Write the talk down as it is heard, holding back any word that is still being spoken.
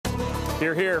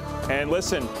Hear, hear. And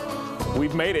listen,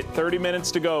 we've made it 30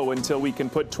 minutes to go until we can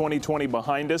put 2020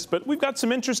 behind us, but we've got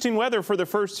some interesting weather for the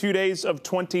first few days of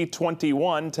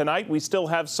 2021. Tonight, we still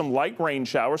have some light rain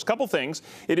showers. Couple things.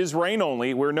 It is rain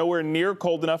only. We're nowhere near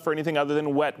cold enough for anything other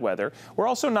than wet weather. We're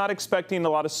also not expecting a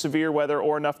lot of severe weather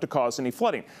or enough to cause any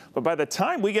flooding. But by the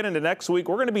time we get into next week,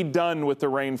 we're going to be done with the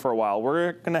rain for a while.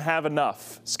 We're going to have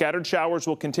enough. Scattered showers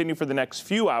will continue for the next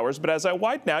few hours, but as I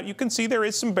widen out, you can see there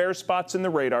is some bare spots in the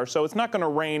radar, so it's not going to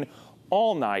rain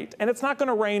all night, and it's not going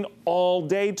to rain all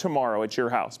day tomorrow at your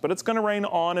house, but it's going to rain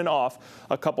on and off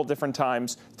a couple different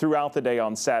times throughout the day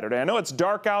on Saturday. I know it's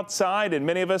dark outside, and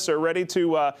many of us are ready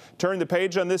to turn the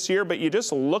page on this year, but you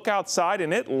just look outside,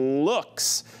 and it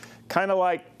looks kind of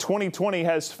like 2020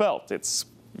 has felt. It's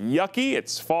yucky,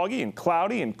 it's foggy and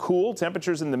cloudy and cool,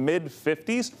 temperatures in the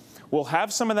mid-50s. We'll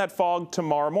have some of that fog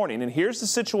tomorrow morning. And here's the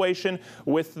situation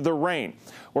with the rain.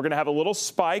 We're going to have a little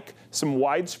spike, some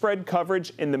widespread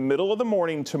coverage in the middle of the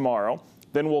morning tomorrow.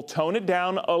 Then we'll tone it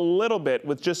down a little bit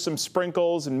with just some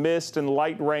sprinkles and mist and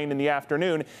light rain in the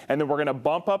afternoon. And then we're going to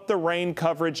bump up the rain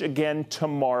coverage again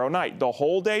tomorrow night. The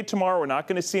whole day tomorrow, we're not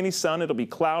going to see any sun. It'll be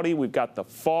cloudy. We've got the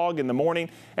fog in the morning,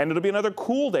 and it'll be another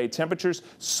cool day. Temperatures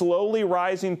slowly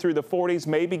rising through the 40s,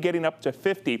 maybe getting up to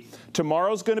 50.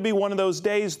 Tomorrow's going to be one of those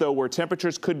days, though, where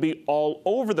temperatures could be all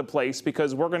over the place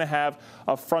because we're going to have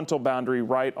a frontal boundary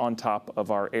right on top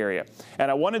of our area. And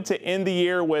I wanted to end the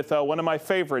year with one of my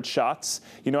favorite shots.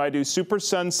 You know, I do super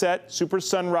sunset, super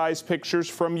sunrise pictures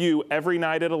from you every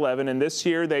night at 11, and this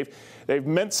year they've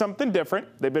meant something different.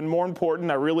 They've been more important.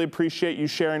 I really appreciate you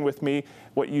sharing with me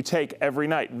what you take every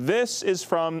night. This is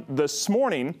from this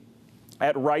morning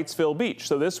at Wrightsville Beach.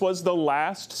 So this was the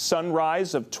last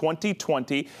sunrise of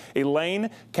 2020.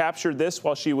 Elaine captured this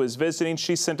while she was visiting.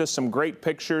 She sent us some great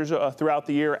pictures throughout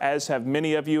the year, as have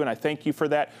many of you, and I thank you for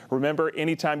that. Remember,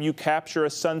 anytime you capture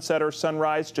a sunset or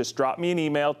sunrise, just drop me an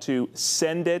email to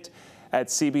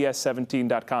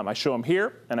sendit@cbs17.com. I show them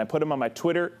here, and I put them on my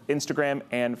Twitter, Instagram,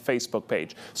 and Facebook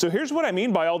page. So here's what I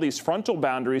mean by all these frontal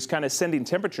boundaries kind of sending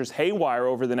temperatures haywire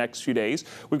over the next few days.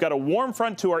 We've got a warm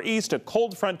front to our east, a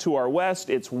cold front to our west.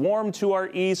 It's warm to our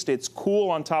east. It's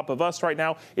cool on top of us right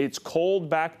now. It's cold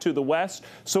back to the west.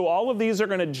 So all of these are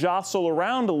going to jostle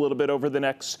around a little bit over the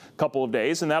next couple of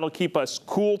days, and that'll keep us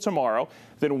cool tomorrow,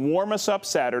 then warm us up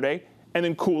Saturday, and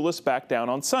then cool us back down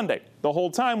on Sunday. The whole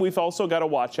time, we've also got to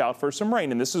watch out for some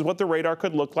rain, and this is what the radar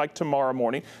could look like tomorrow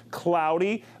morning.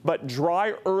 Cloudy, but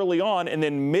dry early on, and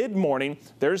then mid-morning,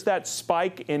 there's that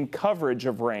spike in coverage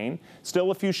of rain.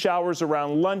 Still a few showers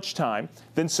around lunchtime,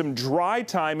 then some dry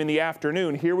time in the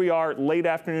afternoon. Here we are late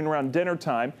afternoon around dinner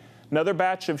time. Another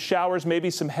batch of showers, maybe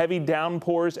some heavy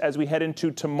downpours as we head into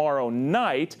tomorrow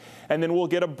night, and then we'll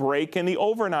get a break in the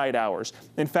overnight hours.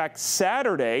 In fact,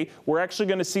 Saturday, we're actually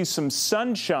going to see some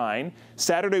sunshine.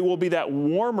 Saturday will be that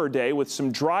warmer day with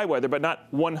some dry weather, but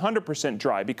not 100%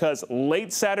 dry, because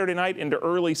late Saturday night into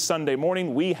early Sunday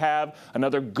morning, we have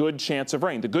another good chance of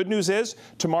rain. The good news is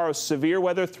tomorrow's severe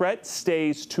weather threat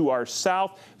stays to our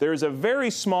south. There is a very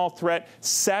small threat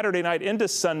Saturday night into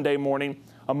Sunday morning,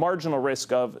 a marginal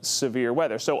risk of severe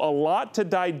weather. So a lot to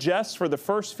digest for the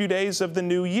first few days of the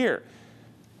new year.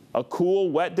 A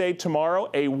cool, wet day tomorrow,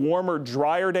 a warmer,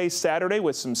 drier day Saturday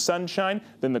with some sunshine.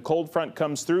 Then the cold front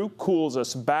comes through, cools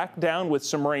us back down with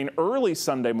some rain early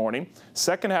Sunday morning.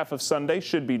 Second half of Sunday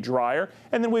should be drier.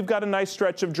 And then we've got a nice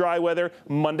stretch of dry weather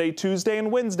Monday, Tuesday,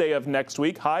 and Wednesday of next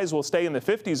week. Highs will stay in the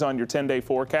 50s on your 10-day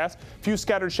forecast. Few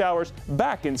scattered showers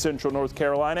back in central North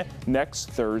Carolina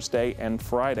next Thursday and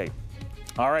Friday.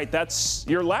 All right, that's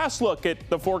your last look at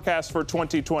the forecast for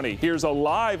 2020. Here's a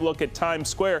live look at Times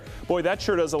Square. Boy, that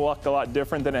sure does look a lot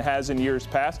different than it has in years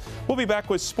past. We'll be back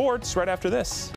with sports right after this.